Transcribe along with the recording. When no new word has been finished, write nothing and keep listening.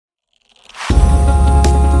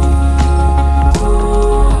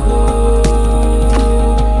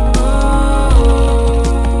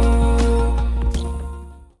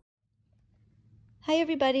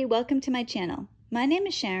everybody, welcome to my channel. My name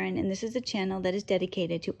is Sharon and this is a channel that is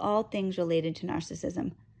dedicated to all things related to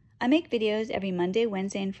narcissism. I make videos every Monday,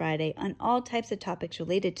 Wednesday, and Friday on all types of topics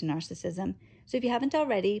related to narcissism, so if you haven't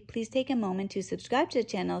already, please take a moment to subscribe to the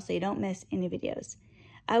channel so you don't miss any videos.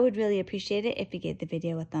 I would really appreciate it if you gave the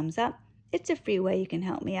video a thumbs up. It's a free way you can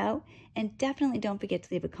help me out, and definitely don't forget to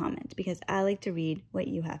leave a comment because I like to read what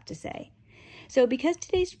you have to say. So because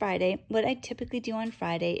today's Friday, what I typically do on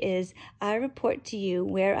Friday is I report to you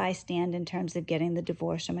where I stand in terms of getting the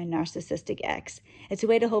divorce from my narcissistic ex. It's a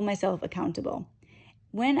way to hold myself accountable.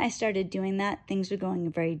 When I started doing that, things were going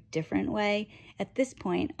a very different way. At this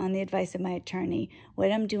point, on the advice of my attorney,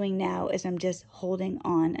 what I'm doing now is I'm just holding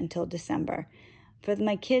on until December. For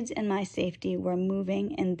my kids and my safety, we're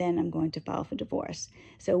moving and then I'm going to file for divorce.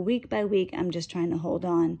 So week by week, I'm just trying to hold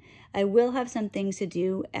on. I will have some things to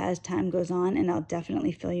do as time goes on and I'll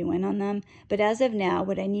definitely fill you in on them. But as of now,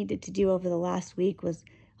 what I needed to do over the last week was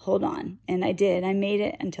hold on. And I did. I made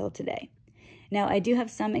it until today. Now, I do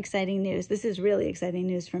have some exciting news. This is really exciting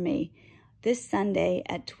news for me. This Sunday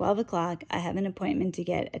at 12 o'clock, I have an appointment to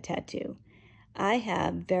get a tattoo. I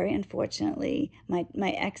have, very unfortunately,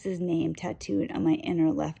 my ex's name tattooed on my inner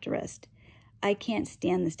left wrist. I can't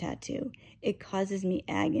stand this tattoo. It causes me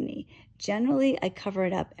agony. Generally, I cover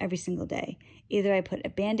it up every single day. Either I put a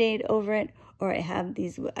Band-Aid over it, or I have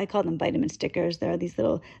these, I call them vitamin stickers. There are these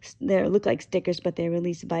little, they look like stickers, but they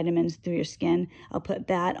release vitamins through your skin. I'll put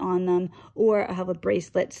that on them, or I'll have a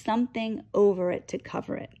bracelet, something over it to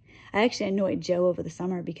cover it. I actually annoyed Joe over the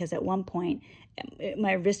summer because at one point,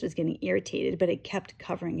 my wrist was getting irritated, but it kept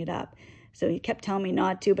covering it up. So he kept telling me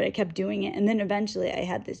not to, but I kept doing it. And then eventually I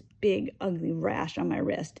had this big, ugly rash on my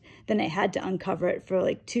wrist. Then I had to uncover it for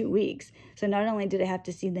like 2 weeks. So not only did I have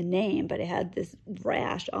to see the name, but I had this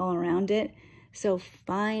rash all around it. So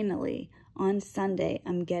finally, on Sunday,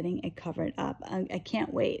 I'm getting it covered up. I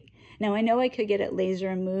can't wait. Now, I know I could get it laser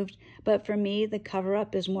removed, but for me, the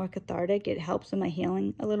cover-up is more cathartic. It helps with my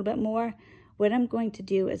healing a little bit more. What I'm going to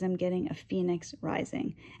do is I'm getting a phoenix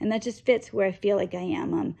rising, and that just fits where I feel like I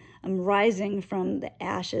am. I'm rising from the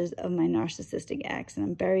ashes of my narcissistic ex, and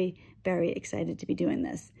I'm very, very excited to be doing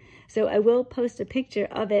this. So I will post a picture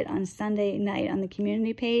of it on Sunday night on the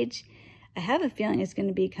community page. I have a feeling it's going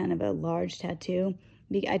to be kind of a large tattoo.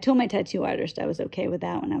 I told my tattoo artist I was okay with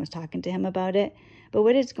that when I was talking to him about it. But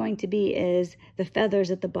what it's going to be is the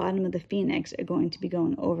feathers at the bottom of the phoenix are going to be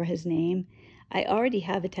going over his name. I already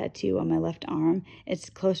have a tattoo on my left arm. It's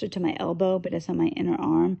closer to my elbow, but it's on my inner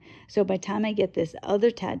arm. So by the time I get this other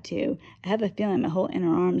tattoo, I have a feeling my whole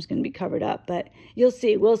inner arm is going to be covered up. But you'll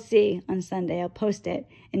see. We'll see on Sunday. I'll post it,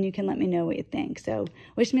 and you can let me know what you think. So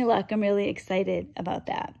wish me luck. I'm really excited about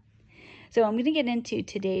that. So I'm going to get into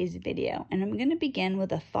today's video, and I'm going to begin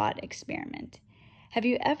with a thought experiment. Have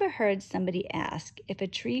you ever heard somebody ask, if a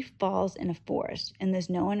tree falls in a forest and there's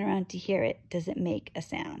no one around to hear it, does it make a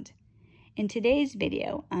sound? In today's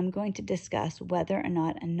video, I'm going to discuss whether or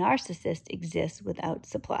not a narcissist exists without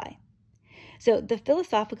supply. So the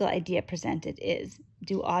philosophical idea presented is,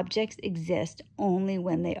 do objects exist only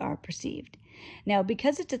when they are perceived? Now,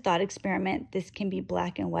 because it's a thought experiment, this can be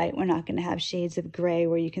black and white. We're not going to have shades of gray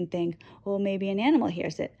where you can think, well, maybe an animal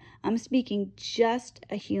hears it. I'm speaking just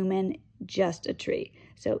a human, just a tree.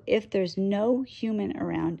 So if there's no human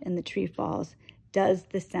around and the tree falls, does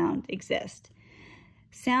the sound exist?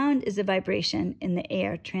 Sound is a vibration in the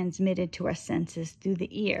air transmitted to our senses through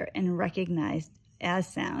the ear and recognized as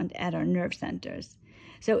sound at our nerve centers.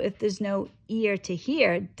 So if there's no ear to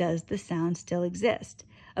hear, does the sound still exist?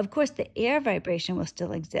 Of course, the air vibration will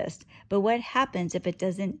still exist, but what happens if it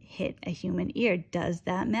doesn't hit a human ear? Does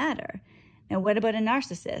that matter? Now, what about a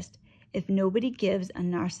narcissist? If nobody gives a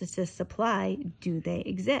narcissist supply, do they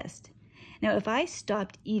exist? Now, if I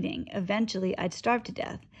stopped eating, eventually I'd starve to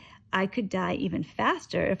death. I could die even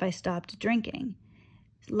faster if I stopped drinking.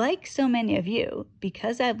 Like so many of you,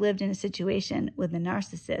 because I've lived in a situation with a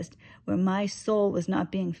narcissist where my soul was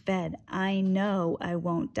not being fed, I know I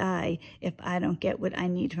won't die if I don't get what I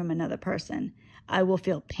need from another person. I will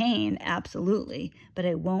feel pain, absolutely, but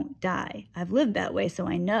I won't die. I've lived that way, so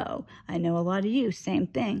I know. I know a lot of you, same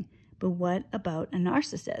thing. But what about a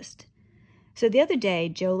narcissist? So the other day,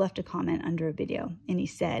 Joe left a comment under a video, and he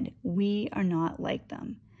said, "We are not like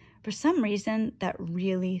them." For some reason, that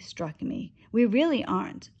really struck me. We really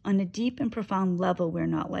aren't. On a deep and profound level, we're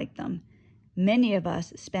not like them. Many of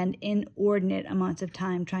us spend inordinate amounts of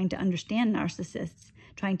time trying to understand narcissists,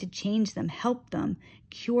 trying to change them, help them,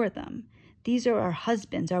 cure them. These are our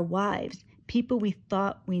husbands, our wives, people we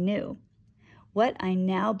thought we knew. What I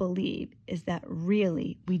now believe is that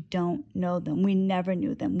really we don't know them. We never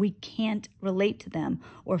knew them. We can't relate to them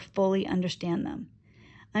or fully understand them.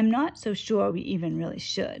 I'm not so sure we even really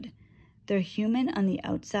should. They're human on the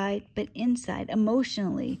outside, but inside,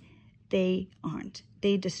 emotionally, they aren't.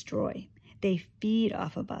 They destroy. They feed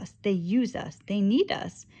off of us. They use us. They need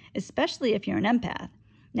us, especially if you're an empath.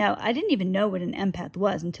 Now, I didn't even know what an empath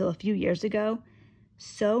was until a few years ago.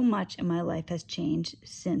 So much in my life has changed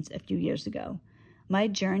since a few years ago. My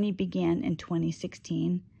journey began in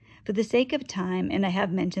 2016. For the sake of time, and I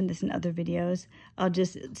have mentioned this in other videos, I'll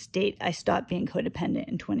just state I stopped being codependent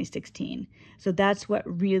in 2016. So that's what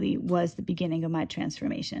really was the beginning of my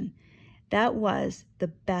transformation. That was the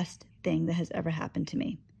best thing that has ever happened to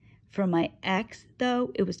me. For my ex,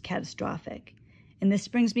 though, it was catastrophic. And this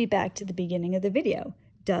brings me back to the beginning of the video.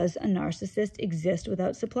 Does a narcissist exist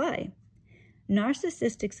without supply?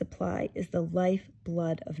 Narcissistic supply is the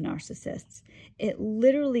lifeblood of narcissists. It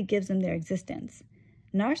literally gives them their existence.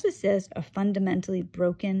 Narcissists are fundamentally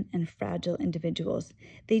broken and fragile individuals.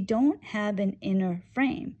 They don't have an inner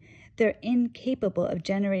frame. They're incapable of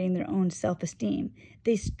generating their own self-esteem.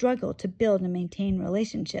 They struggle to build and maintain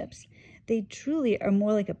relationships. They truly are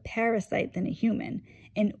more like a parasite than a human,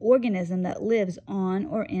 an organism that lives on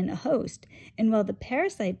or in a host. And while the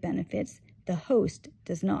parasite benefits, the host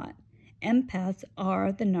does not. Empaths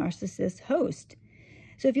are the narcissist's host.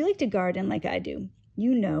 So if you like to garden like I do,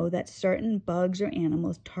 you know that certain bugs or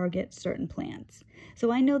animals target certain plants.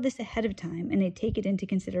 So I know this ahead of time, and I take it into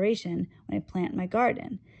consideration when I plant my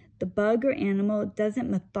garden. The bug or animal doesn't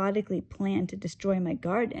methodically plan to destroy my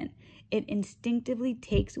garden. It instinctively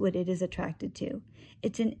takes what it is attracted to.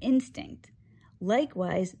 It's an instinct.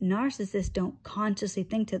 Likewise, narcissists don't consciously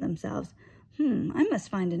think to themselves, I must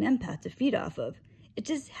find an empath to feed off of. It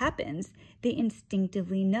just happens. They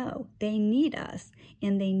instinctively know. They need us,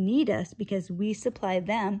 and they need us because we supply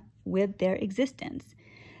them with their existence.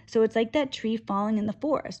 So it's like that tree falling in the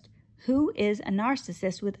forest. Who is a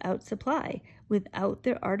narcissist without supply, without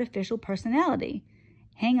their artificial personality?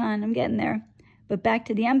 Hang on, I'm getting there. But back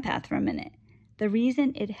to the empath for a minute. The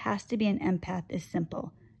reason it has to be an empath is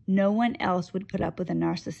simple. No one else would put up with a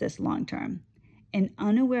narcissist long term. An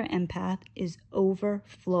unaware empath is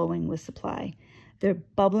overflowing with supply. They're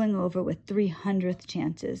bubbling over with 300th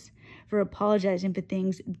chances, for apologizing for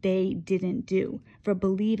things they didn't do, for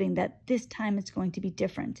believing that this time it's going to be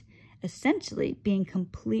different, essentially being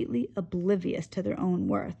completely oblivious to their own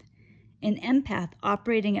worth. An empath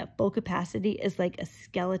operating at full capacity is like a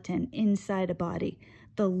skeleton inside a body,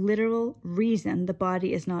 the literal reason the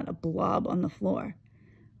body is not a blob on the floor.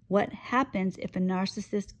 What happens if a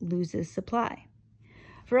narcissist loses supply?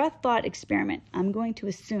 For our thought experiment, I'm going to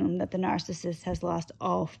assume that the narcissist has lost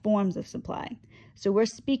all forms of supply. So we're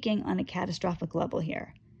speaking on a catastrophic level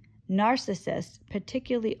here. Narcissists,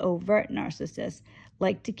 particularly overt narcissists,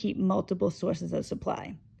 like to keep multiple sources of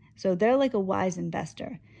supply. So they're like a wise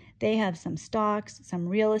investor. They have some stocks, some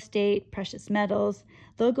real estate, precious metals.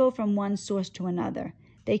 They'll go from one source to another.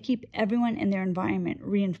 They keep everyone in their environment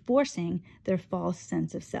reinforcing their false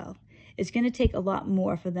sense of self. It's going to take a lot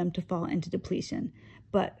more for them to fall into depletion.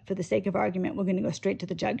 But for the sake of argument, we're going to go straight to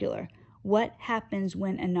the jugular. What happens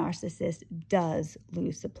when a narcissist does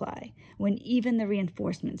lose supply? When even the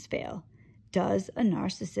reinforcements fail? Does a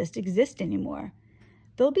narcissist exist anymore?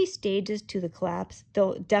 There'll be stages to the collapse.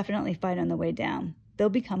 They'll definitely fight on the way down. They'll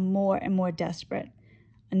become more and more desperate.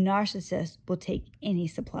 A narcissist will take any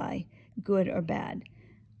supply, good or bad.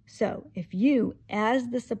 So if you, as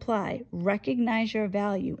the supply, recognize your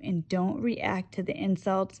value and don't react to the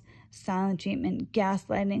insults, silent treatment,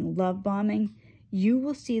 gaslighting, love bombing, you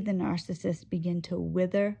will see the narcissist begin to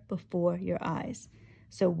wither before your eyes.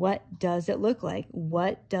 So what does it look like?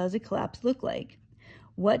 What does a collapse look like?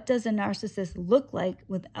 What does a narcissist look like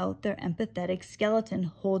without their empathetic skeleton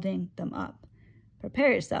holding them up?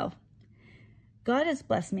 Prepare yourself. God has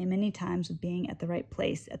blessed me many times with being at the right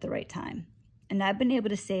place at the right time. And I've been able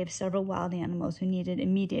to save several wild animals who needed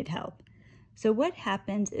immediate help. So what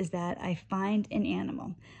happens is that I find an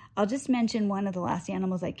animal. I'll just mention one of the last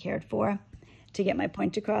animals I cared for to get my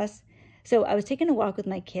point across. So I was taking a walk with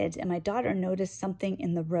my kids, and my daughter noticed something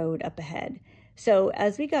in the road up ahead. So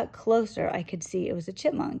as we got closer, I could see it was a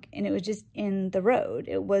chipmunk, and it was just in the road.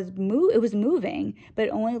 It was moving, but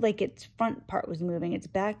only like its front part was moving. Its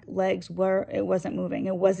back legs it wasn't moving.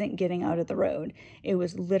 It wasn't getting out of the road. It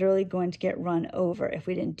was literally going to get run over if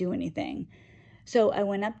we didn't do anything. So I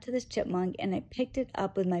went up to this chipmunk and I picked it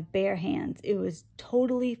up with my bare hands. It was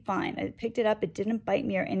totally fine. I picked it up. It didn't bite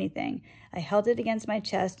me or anything. I held it against my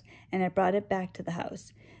chest and I brought it back to the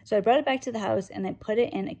house. So I brought it back to the house and I put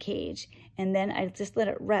it in a cage, and then I just let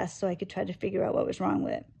it rest so I could try to figure out what was wrong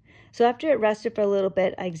with it. So after it rested for a little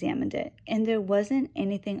bit, I examined it, and there wasn't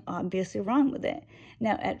anything obviously wrong with it.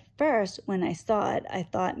 Now, at first, when I saw it, I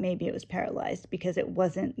thought maybe it was paralyzed because it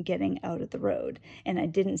wasn't getting out of the road, and I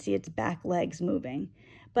didn't see its back legs moving.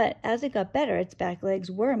 But as it got better, its back legs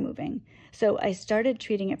were moving. So I started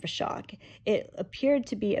treating it for shock. It appeared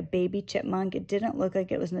to be a baby chipmunk. It didn't look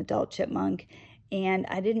like it was an adult chipmunk. And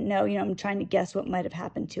I didn't know, I'm trying to guess what might have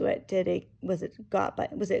happened to it. Was it caught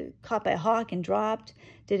by a hawk and dropped?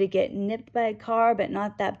 Did it get nipped by a car, but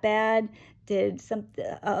not that bad? Did some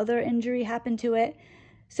other injury happen to it?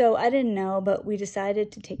 So I didn't know, but we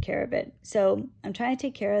decided to take care of it. So I'm trying to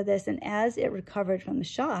take care of this, and as it recovered from the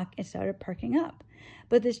shock, it started perking up.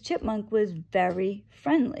 But this chipmunk was very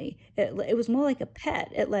friendly. It was more like a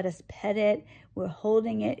pet. It let us pet it. We're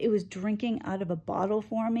holding it. It was drinking out of a bottle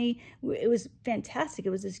for me. It was fantastic. It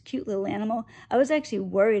was this cute little animal. I was actually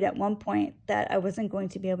worried at one point that I wasn't going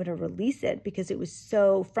to be able to release it because it was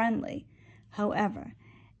so friendly. However,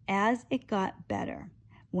 as it got better,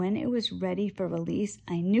 when it was ready for release,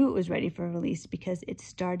 I knew it was ready for release because it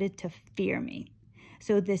started to fear me.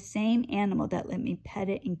 So this same animal that let me pet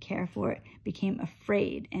it and care for it became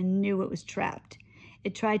afraid and knew it was trapped.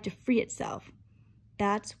 It tried to free itself.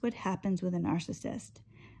 That's what happens with a narcissist.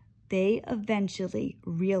 They eventually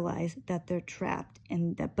realize that they're trapped,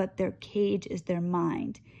 but their cage is their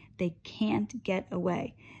mind. They can't get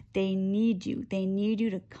away. They need you. They need you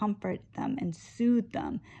to comfort them and soothe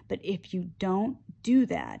them. But if you don't do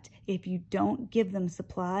that, if you don't give them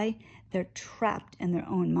supply, they're trapped in their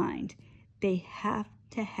own mind. They have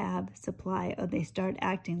to have supply or they start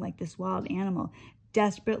acting like this wild animal,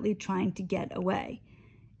 desperately trying to get away.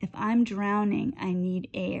 If I'm drowning, I need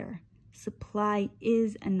air. Supply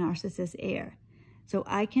is a narcissist's air. So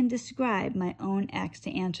I can describe my own ex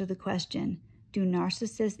to answer the question, do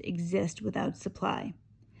narcissists exist without supply?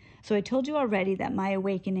 So I told you already that my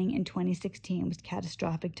awakening in 2016 was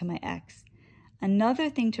catastrophic to my ex. Another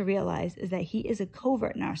thing to realize is that he is a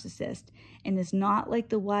covert narcissist and is not like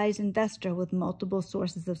the wise investor with multiple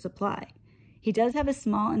sources of supply. He does have a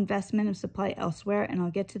small investment of supply elsewhere, and I'll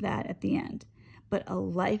get to that at the end. But a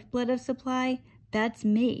lifeblood of supply, that's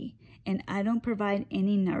me, and I don't provide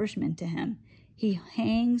any nourishment to him. He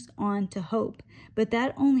hangs on to hope, but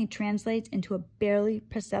that only translates into a barely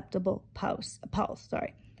perceptible pulse.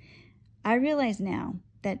 I realize now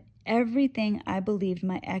that everything I believed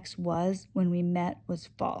my ex was when we met was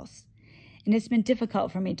false. And it's been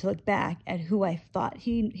difficult for me to look back at who I thought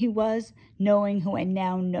he was, knowing who I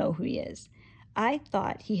now know who he is. I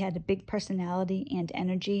thought he had a big personality and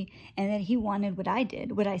energy, and that he wanted what I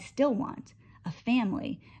did, what I still want, a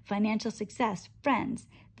family, financial success, friends,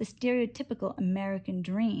 the stereotypical American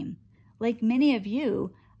dream. Like many of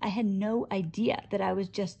you, I had no idea that I was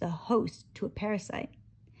just the host to a parasite.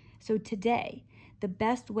 So today, the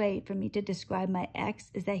best way for me to describe my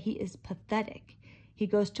ex is that he is pathetic. He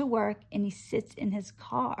goes to work and he sits in his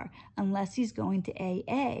car unless he's going to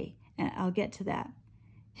AA, and I'll get to that.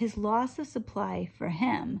 His loss of supply for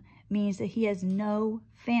him means that he has no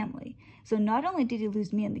family. So not only did he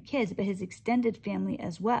lose me and the kids, but his extended family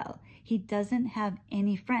as well. He doesn't have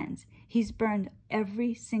any friends. He's burned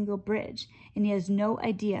every single bridge, and he has no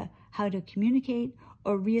idea how to communicate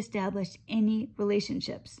or reestablish any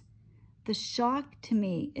relationships. The shock to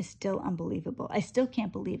me is still unbelievable. I still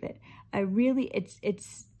can't believe it. It's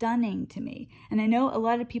stunning to me. And I know a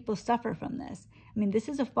lot of people suffer from this. I mean, this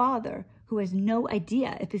is a father who has no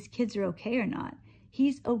idea if his kids are okay or not.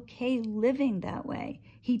 He's okay living that way.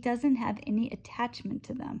 He doesn't have any attachment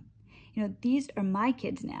to them. These are my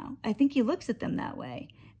kids now. I think he looks at them that way.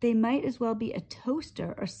 They might as well be a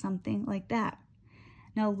toaster or something like that.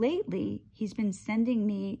 Now, lately, he's been sending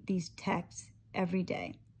me these texts every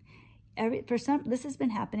day. This has been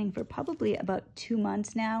happening for probably about 2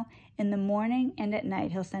 months now. In the morning and at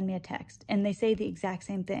night, he'll send me a text, and they say the exact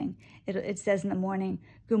same thing. It says in the morning,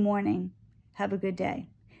 good morning, have a good day.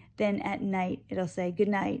 Then at night, it'll say, good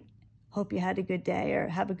night, hope you had a good day, or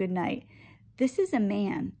have a good night. This is a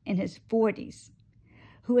man in his 40s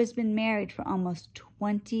who has been married for almost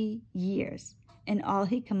 20 years, and all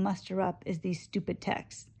he can muster up is these stupid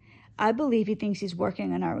texts. I believe he thinks he's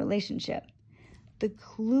working on our relationship. The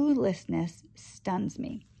cluelessness stuns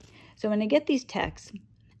me. So when I get these texts,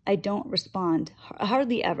 I don't respond,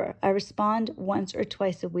 hardly ever. I respond once or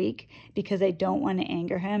twice a week because I don't want to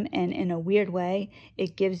anger him, and in a weird way,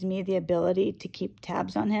 it gives me the ability to keep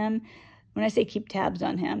tabs on him. When I say keep tabs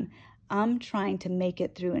on him, I'm trying to make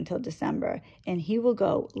it through until December, and he will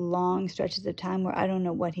go long stretches of time where I don't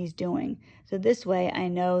know what he's doing. So this way, I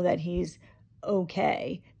know that he's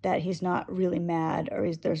okay, that he's not really mad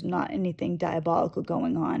or there's not anything diabolical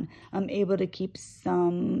going on. I'm able to keep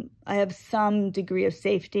I have some degree of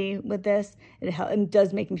safety with this. It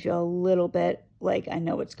does make me feel a little bit like I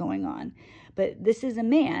know what's going on. But this is a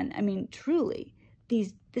man, I mean, truly,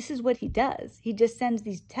 this is what he does. He just sends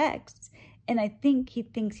these texts, and I think he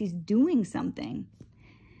thinks he's doing something.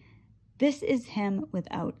 This is him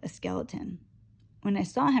without a skeleton. When I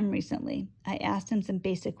saw him recently, I asked him some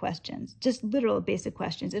basic questions, just literal basic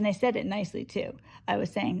questions. And I said it nicely too. I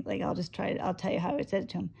was saying, like, I'll tell you how I said it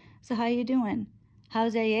to him. So how you doing?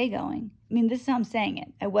 How's AA going? I mean, this is how I'm saying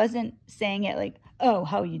it. I wasn't saying it like, oh,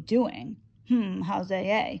 how you doing? How's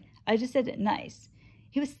AA? I just said it nice.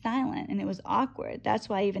 He was silent and it was awkward. That's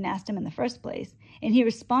why I even asked him in the first place. And he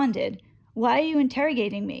responded, why are you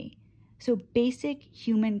interrogating me? So basic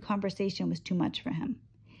human conversation was too much for him.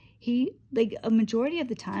 He, like a majority of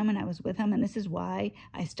the time when I was with him, and this is why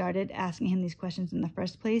I started asking him these questions in the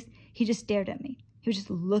first place, he just stared at me. He was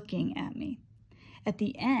just looking at me. At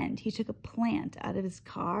the end, he took a plant out of his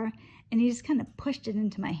car and he just kind of pushed it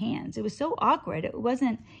into my hands. It was so awkward. It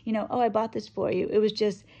wasn't, oh, I bought this for you. It was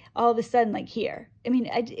just all of a sudden like here. I mean,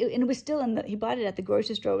 and it was still he bought it at the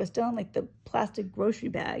grocery store. It was still in like the plastic grocery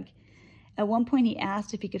bag. At one point, he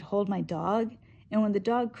asked if he could hold my dog. And when the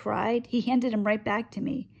dog cried, he handed him right back to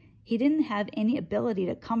me. He didn't have any ability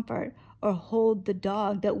to comfort or hold the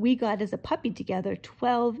dog that we got as a puppy together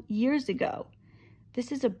 12 years ago. This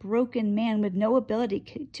is a broken man with no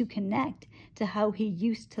ability to connect to how he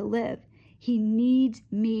used to live. He needs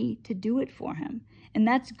me to do it for him. And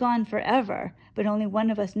that's gone forever, but only one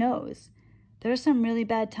of us knows. There are some really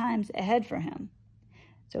bad times ahead for him.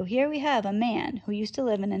 So here we have a man who used to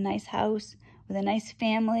live in a nice house with a nice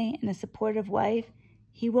family and a supportive wife.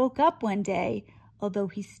 He woke up one day, although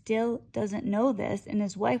he still doesn't know this, and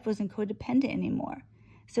his wife wasn't codependent anymore.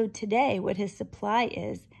 So today, what his supply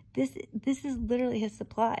is, this is literally his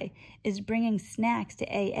supply, is bringing snacks to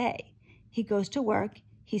AA. He goes to work,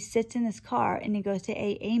 he sits in his car, and he goes to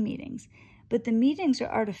AA meetings. But the meetings are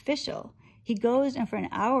artificial. He goes, and for an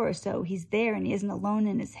hour or so, he's there, and he isn't alone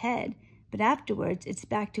in his head. But afterwards, it's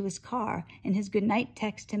back to his car and his goodnight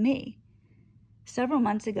text to me. Several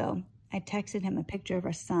months ago, I texted him a picture of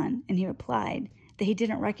our son, and he replied that he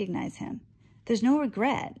didn't recognize him. There's no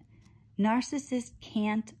regret. Narcissists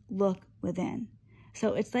can't look within.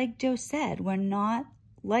 So it's like Joe said, we're not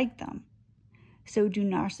like them. So do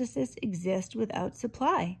narcissists exist without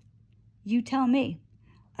supply? You tell me.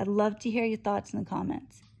 I'd love to hear your thoughts in the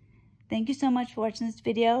comments. Thank you so much for watching this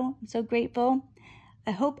video. I'm so grateful.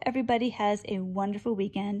 I hope everybody has a wonderful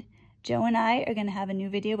weekend. Joe and I are going to have a new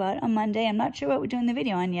video out on Monday. I'm not sure what we're doing the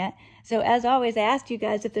video on yet. So as always, I ask you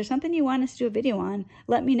guys, if there's something you want us to do a video on,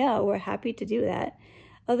 let me know. We're happy to do that.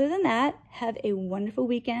 Other than that, have a wonderful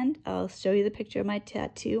weekend. I'll show you the picture of my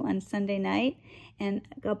tattoo on Sunday night. And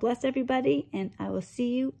God bless everybody, and I will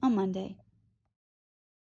see you on Monday.